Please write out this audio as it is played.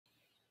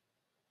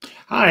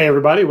Hi,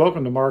 everybody.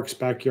 Welcome to Mark's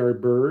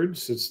Backyard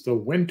Birds. It's the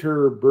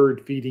winter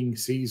bird feeding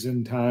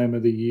season time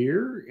of the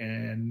year,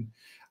 and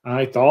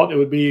I thought it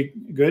would be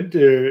good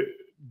to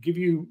give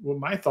you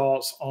my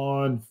thoughts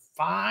on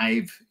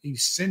 5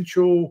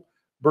 essential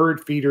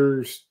bird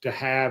feeders to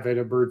have at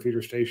a bird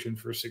feeder station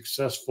for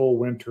successful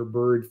winter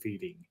bird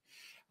feeding.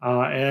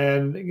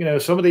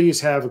 Some of these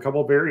have a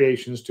couple of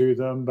variations to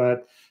them,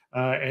 but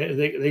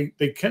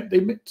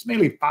it's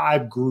mainly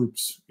 5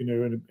 groups,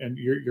 and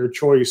your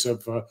choice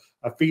of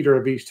a feeder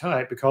of each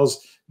type,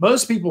 because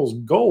most people's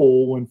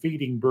goal when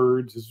feeding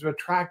birds is to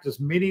attract as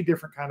many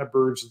different kind of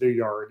birds to their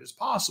yard as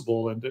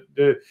possible and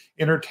to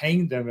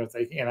entertain them if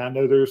they can. I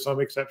know there's some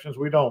exceptions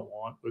we don't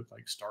want, with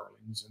like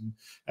starlings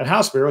and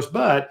house sparrows,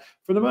 but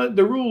for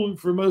the rule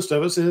for most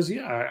of us is,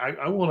 yeah,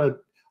 I want to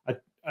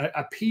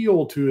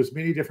appeal to as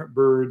many different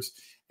birds.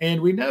 And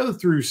we know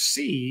through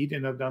seed,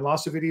 and I've done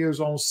lots of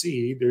videos on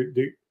seed,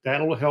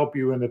 that'll help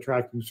you in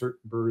attracting certain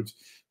birds.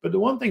 But the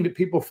one thing that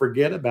people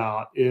forget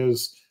about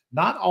is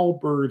not all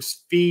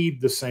birds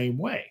feed the same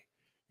way.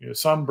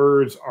 Some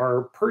birds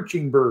are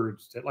perching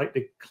birds that like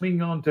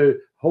to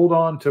hold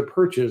on to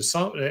perches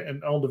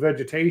and on the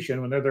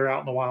vegetation when they're out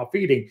in the wild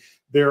feeding.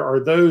 There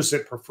are those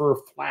that prefer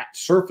flat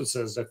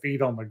surfaces that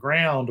feed on the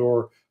ground,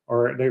 or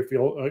they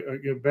feel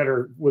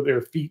better with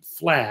their feet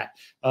flat.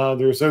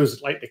 There's those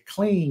that like to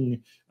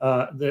cling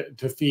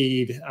to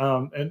feed.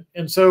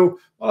 So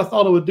what I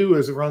thought I would do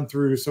is run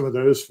through some of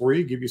those for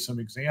you, give you some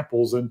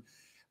examples. And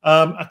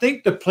I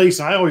think the place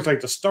I always like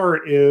to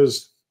start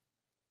is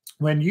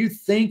when you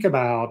think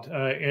about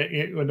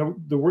when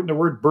the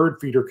word bird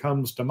feeder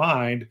comes to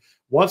mind,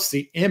 what's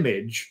the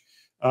image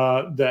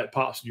that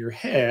pops in your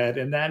head?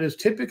 And that is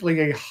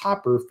typically a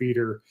hopper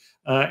feeder.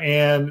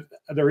 And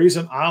the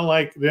reason I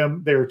like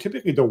them, they're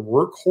typically the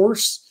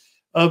workhorse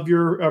of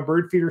your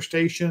bird feeder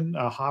station,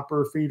 a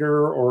hopper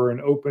feeder or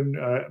an open,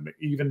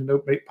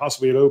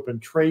 possibly an open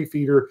tray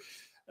feeder.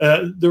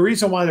 The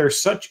reason why they're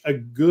such a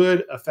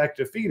good,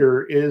 effective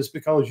feeder is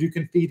because you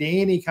can feed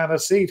any kind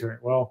of seed in it.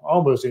 Well,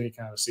 almost any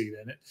kind of seed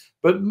in it,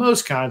 but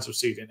most kinds of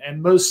seed in it,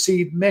 and most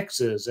seed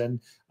mixes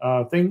and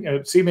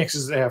seed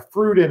mixes that have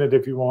fruit in it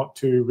if you want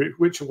to,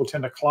 which will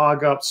tend to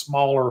clog up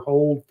smaller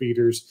hold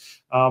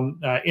feeders.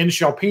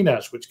 In-shell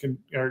peanuts, which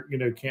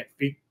can't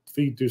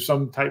feed through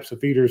some types of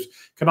feeders,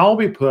 can all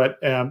be put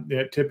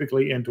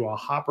typically into a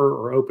hopper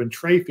or open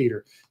tray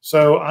feeder.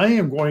 So I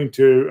am going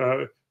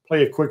to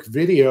play a quick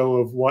video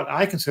of what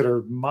I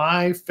consider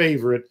my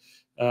favorite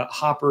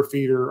hopper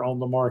feeder on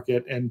the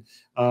market. And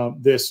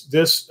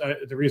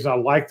the reason I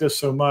like this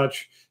so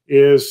much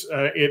is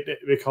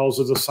because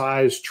of the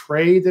size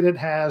tray that it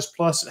has,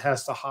 plus it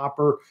has the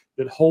hopper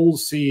that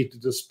holds seed to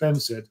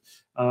dispense it.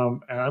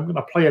 And I'm going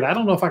to play it. I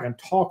don't know if I can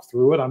talk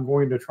through it. I'm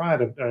going to try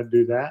to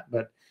do that,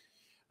 but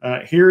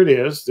here it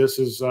is. This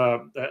is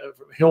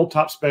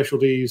Hilltop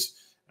Specialties.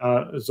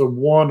 It's a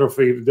wonderful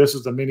feeder. This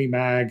is the mini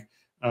mag.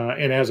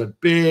 It has a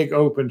big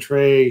open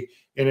tray,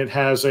 and it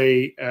has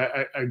a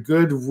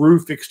good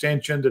roof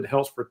extension that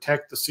helps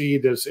protect the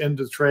seed that's in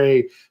the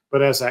tray.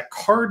 But as that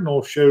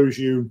cardinal shows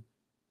you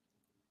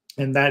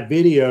in that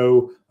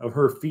video of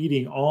her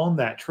feeding on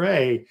that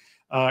tray,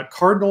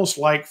 cardinals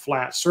like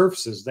flat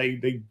surfaces.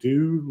 They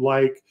do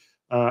like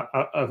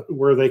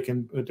where they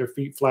can put their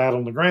feet flat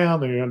on the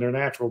ground. They're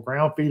natural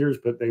ground feeders,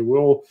 but they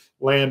will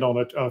land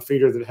on a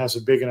feeder that has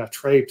a big enough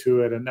tray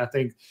to it. And I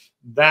think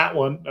that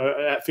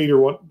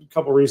feeder, a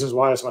couple of reasons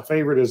why it's my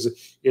favorite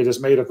is it is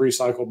made of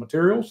recycled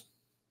materials,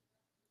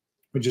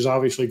 which is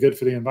obviously good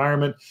for the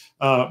environment.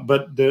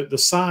 But the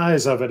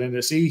size of it, and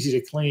it's easy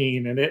to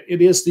clean, and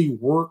it is the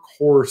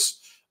workhorse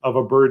of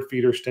a bird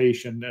feeder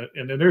station.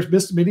 And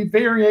there's many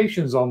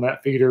variations on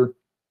that feeder,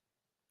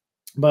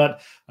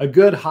 but a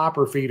good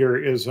hopper feeder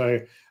is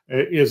a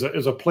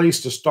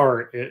place to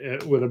start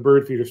with a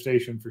bird feeder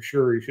station for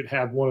sure. You should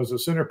have one as a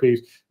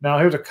centerpiece. Now,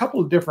 here's a couple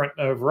of different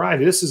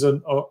varieties. This is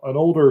an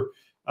older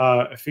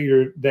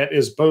feeder that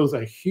is both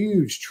a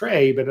huge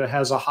tray, but it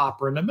has a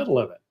hopper in the middle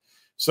of it.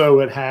 So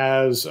it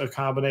has a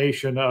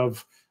combination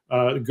of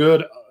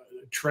good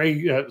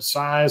tray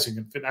size and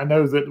can fit. I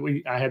know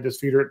that I had this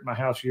feeder at my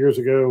house years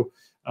ago.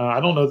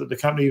 I don't know that the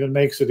company even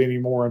makes it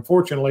anymore,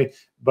 unfortunately,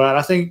 but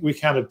I think we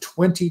counted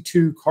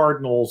 22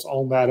 cardinals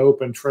on that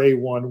open tray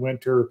one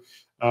winter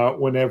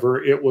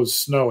whenever it was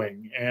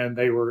snowing, and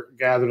they were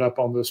gathered up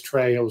on this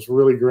tray. It was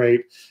really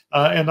great.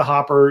 And the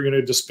hopper,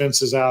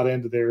 dispenses out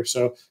into there.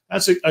 So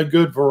that's a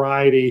good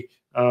variety.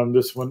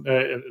 This one,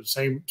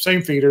 same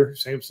feeder,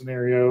 same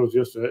scenario,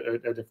 just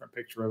a different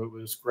picture of it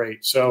was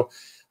great. So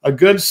a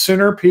good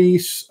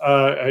centerpiece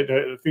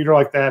a feeder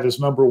like that is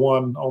number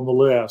one on the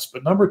list.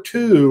 But number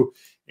two,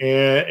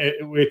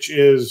 which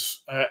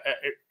is,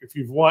 if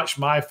you've watched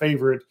my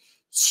favorite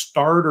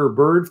starter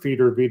bird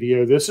feeder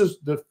video, this is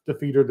the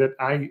feeder that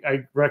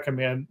I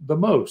recommend the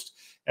most.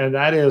 And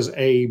that is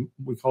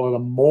we call it a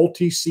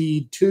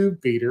multi-seed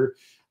tube feeder.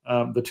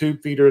 The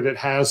tube feeder that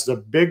has the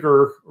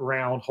bigger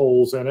round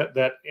holes in it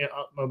that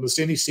almost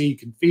any seed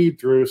can feed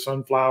through: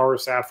 sunflower,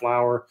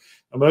 safflower,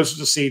 most of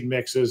the seed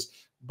mixes.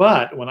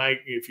 But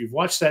if you've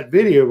watched that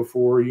video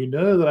before, you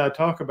know that I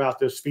talk about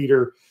this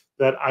feeder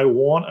that I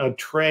want a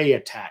tray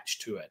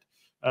attached to it.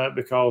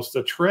 Because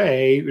the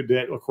tray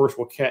that, of course,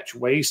 will catch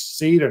waste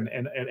seed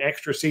and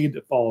extra seed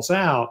that falls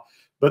out.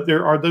 But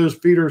there are those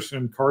feeders,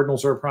 and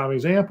cardinals are a prime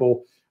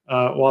example.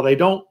 While they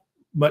don't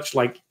much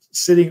like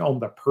sitting on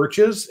the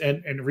perches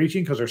and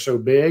reaching because they're so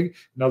big.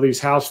 Now these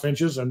house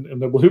finches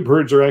and the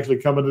bluebirds are actually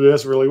coming to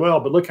this really well.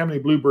 But look how many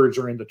bluebirds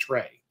are in the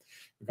tray,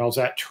 because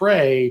that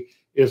tray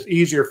is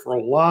easier for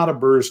a lot of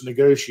birds to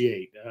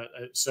negotiate.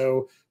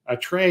 So a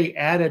tray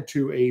added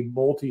to a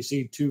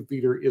multi-seed tube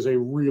feeder is a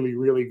really,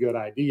 really good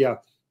idea.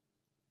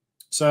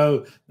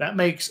 So that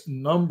makes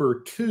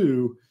number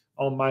 2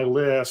 on my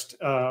list,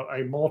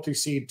 a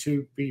multi-seed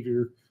tube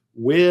feeder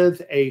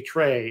with a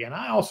tray. And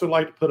I also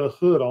like to put a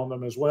hood on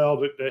them as well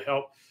to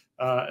help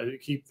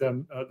keep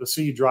them the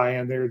seed dry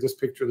in there. This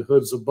picture, the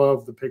hood's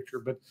above the picture,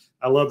 but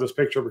I love this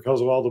picture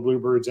because of all the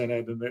bluebirds in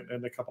it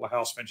and a couple of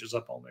house finches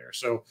up on there.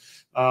 So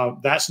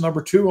that's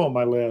number 2 on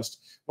my list.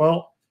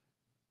 Well,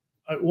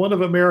 one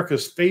of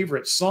America's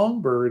favorite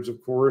songbirds,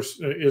 of course,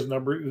 is the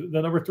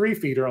number 3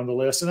 feeder on the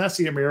list, and that's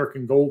the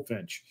American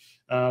goldfinch.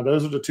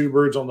 Those are the 2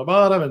 birds on the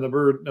bottom, and the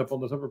bird up on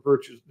the top of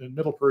perch, the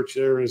middle perch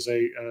there is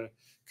a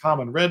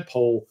common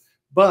redpoll.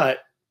 But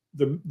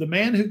the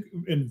man who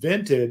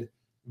invented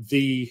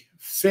the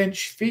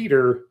Finch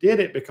feeder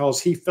did it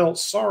because he felt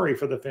sorry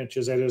for the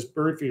finches at his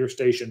bird feeder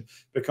station,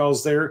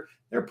 because they're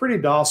pretty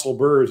docile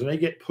birds and they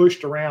get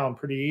pushed around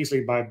pretty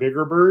easily by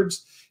bigger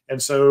birds.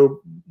 And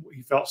so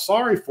he felt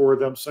sorry for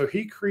them. So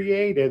he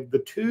created the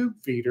tube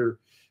feeder,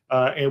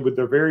 and with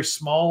their very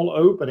small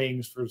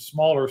openings for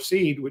smaller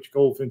seed, which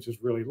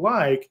goldfinches really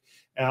like.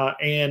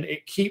 And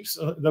it keeps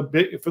for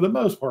the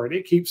most part,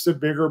 it keeps the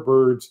bigger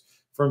birds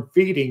from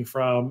feeding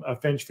from a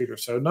finch feeder.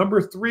 So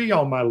number 3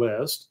 on my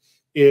list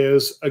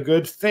is a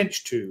good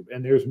finch tube.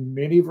 And there's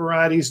many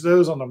varieties of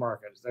those on the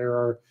market. There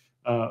are,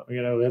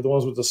 they're the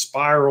ones with the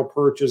spiral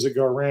perches that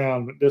go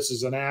around. But this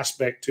is an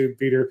aspect tube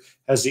feeder,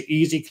 has the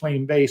easy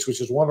clean base, which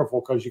is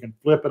wonderful because you can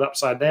flip it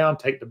upside down,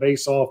 take the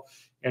base off,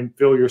 and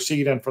fill your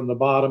seed in from the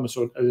bottom.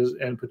 So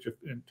and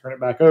turn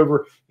it back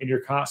over, and you're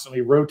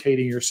constantly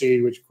rotating your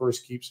seed, which of course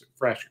keeps it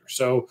fresher.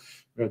 So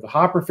we have the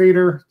hopper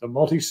feeder, the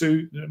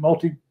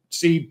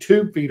multi-seed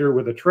tube feeder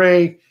with a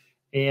tray,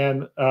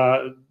 and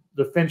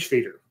the finch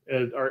feeder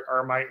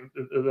are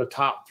the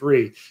top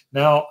 3.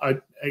 Now,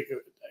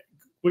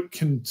 what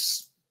can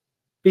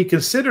be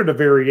considered a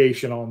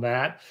variation on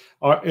that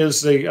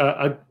is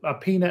a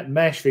peanut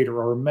mesh feeder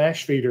or a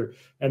mesh feeder.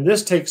 And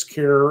this takes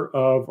care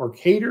of or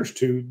caters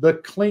to the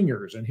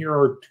clingers. And here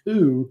are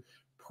 2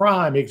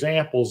 prime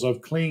examples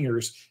of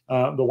clingers,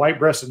 the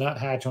white-breasted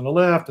nuthatch on the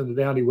left and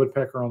the downy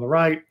woodpecker on the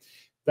right.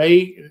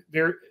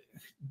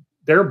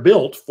 They're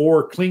built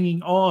for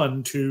clinging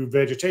on to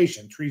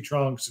vegetation, tree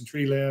trunks and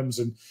tree limbs.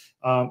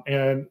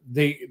 And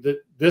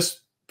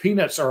this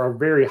peanuts are a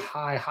very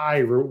high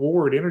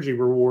reward, energy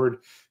reward.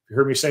 You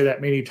heard me say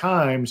that many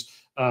times.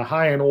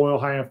 High in oil,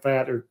 high in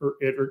fat, or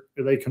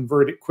they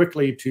convert it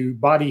quickly to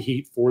body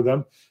heat for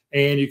them.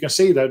 And you can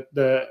see that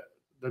the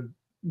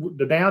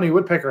downy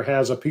woodpecker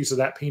has a piece of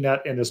that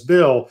peanut in his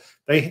bill.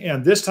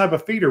 And this type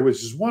of feeder,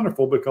 which is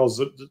wonderful because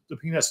the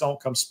peanuts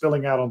don't come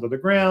spilling out onto the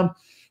ground.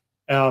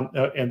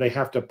 And they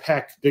have to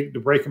to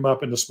break them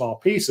up into small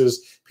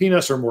pieces.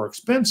 Peanuts are more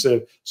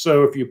expensive.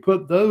 So if you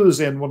put those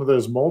in one of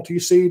those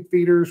multi-seed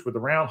feeders with a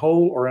round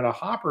hole or in a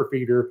hopper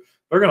feeder,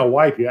 they're going to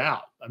wipe you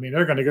out. I mean,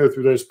 they're going to go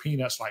through those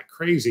peanuts like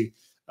crazy.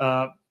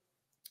 And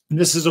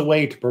this is a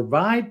way to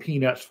provide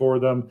peanuts for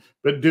them,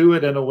 but do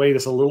it in a way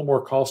that's a little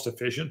more cost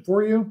efficient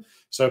for you.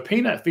 So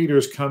peanut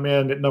feeders come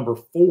in at number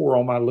 4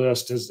 on my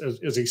list as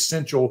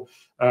essential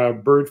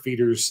bird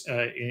feeders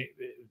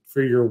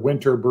for your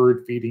winter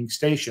bird feeding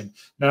station.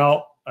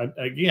 Now,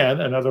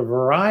 again, another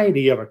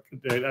variety of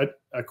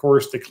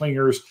course, the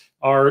clingers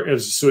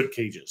is suet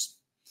cages.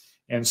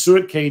 And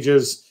suet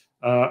cages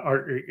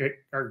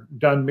are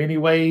done many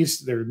ways.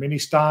 There are many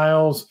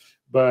styles,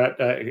 but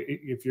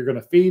if you're going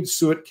to feed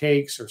suet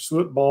cakes or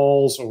suet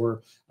balls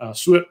or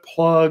suet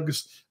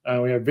plugs,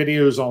 we have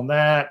videos on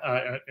that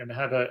and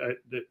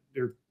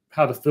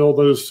how to fill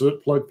those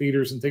suet plug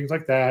feeders and things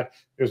like that.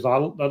 There's a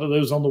lot of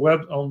those on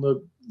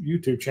the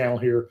YouTube channel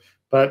here,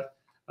 but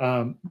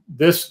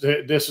this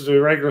is a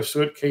regular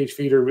suet cage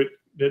feeder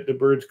that the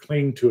birds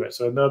cling to it.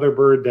 So another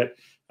bird that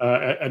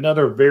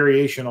another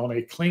variation on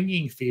a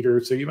clinging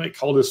feeder. So you might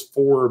call this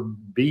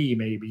 4B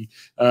maybe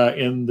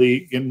in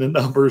the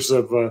numbers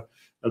of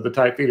the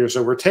type feeder.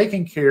 So we're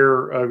taking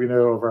care of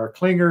of our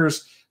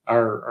clingers,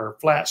 our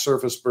flat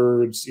surface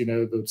birds,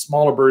 the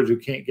smaller birds who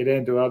can't get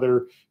into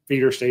other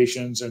feeder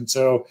stations. And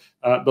so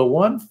the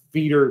one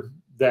feeder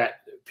that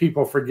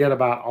people forget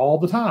about all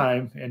the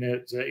time, and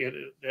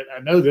I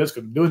know this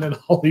because I'm doing it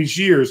all these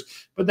years,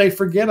 but they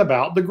forget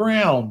about the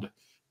ground.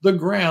 The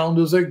ground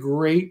is a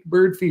great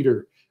bird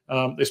feeder,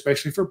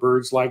 especially for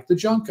birds like the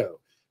Junco.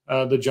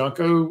 The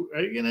Junco,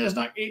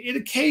 it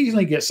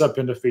occasionally gets up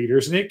into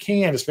feeders, and it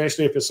can,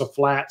 especially if it's a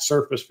flat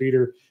surface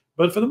feeder.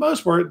 But for the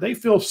most part, they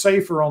feel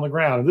safer on the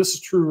ground. And this is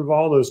true of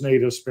all those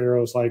native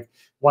sparrows like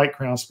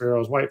white-crowned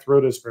sparrows,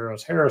 white-throated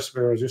sparrows, Harris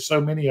sparrows. There's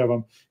so many of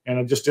them. And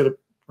I just did a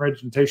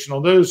presentation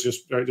on those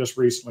just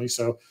recently.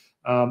 So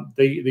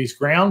these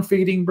ground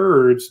feeding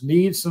birds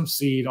need some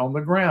seed on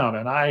the ground.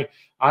 And I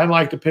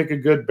like to pick a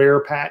good bare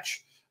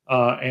patch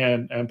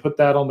and put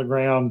that on the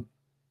ground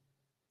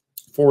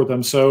for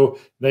them. So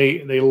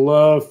they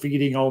love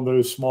feeding on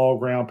those small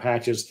ground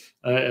patches,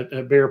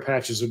 bare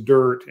patches of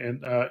dirt,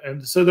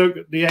 and so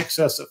the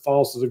excess that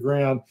falls to the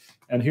ground.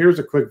 And here's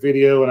a quick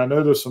video, and I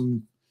know there's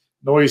some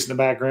noise in the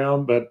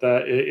background, but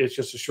it's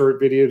just a short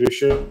video to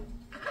show.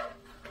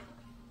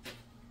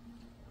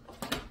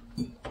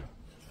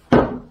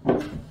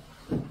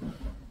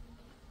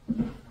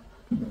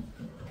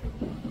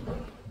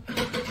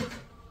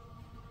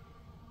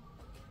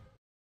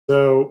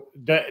 So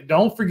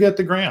don't forget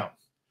the ground.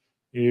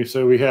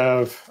 So we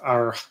have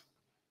our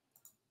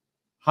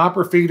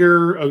hopper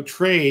feeder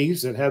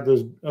trays that have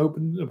those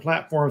open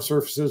platform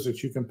surfaces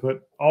that you can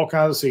put all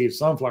kinds of seeds,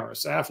 sunflower,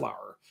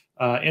 safflower,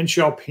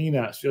 in-shell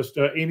peanuts, just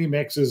any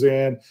mixes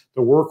in.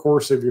 The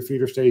workhorse of your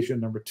feeder station.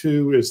 Number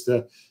 2 is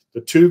the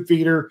tube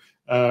feeder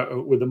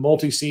with the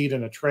multi-seed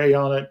and a tray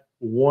on it.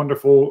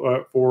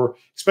 Wonderful for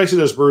especially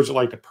those birds that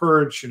like to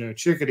perch,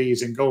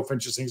 chickadees and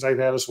goldfinches, things like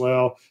that as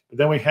well. But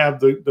then we have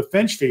the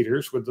finch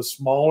feeders with the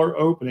smaller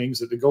openings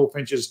that the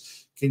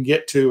goldfinches can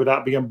get to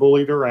without being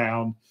bullied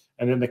around.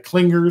 And then the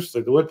clingers,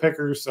 the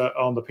woodpeckers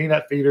on the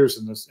peanut feeders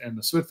and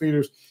the suet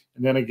feeders.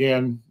 And then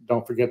again,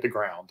 don't forget the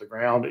ground. The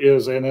ground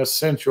is an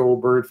essential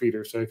bird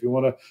feeder. So if you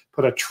want to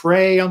put a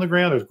tray on the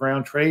ground, there's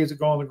ground trays that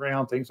go on the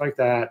ground, things like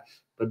that.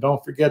 But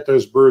don't forget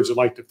those birds that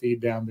like to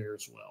feed down there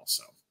as well.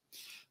 So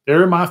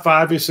there are my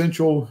 5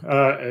 essential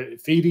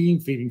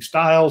feeding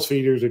styles,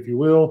 feeders, if you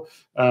will,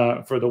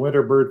 for the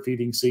winter bird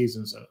feeding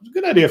season. So it's a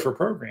good idea for a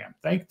program.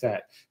 Thank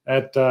that.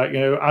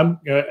 I'm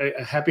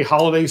happy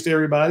holidays to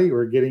everybody.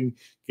 We're getting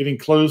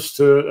close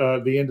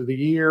to the end of the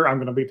year. I'm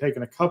going to be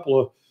taking a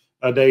couple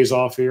of days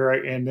off here,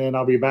 and then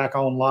I'll be back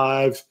on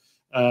live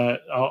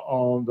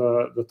on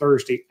the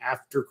Thursday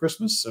after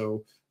Christmas.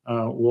 So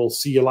we'll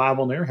see you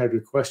live on there. Have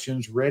your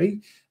questions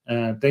ready.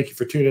 Thank you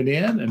for tuning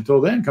in. Until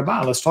then, come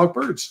by. Let's talk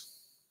birds.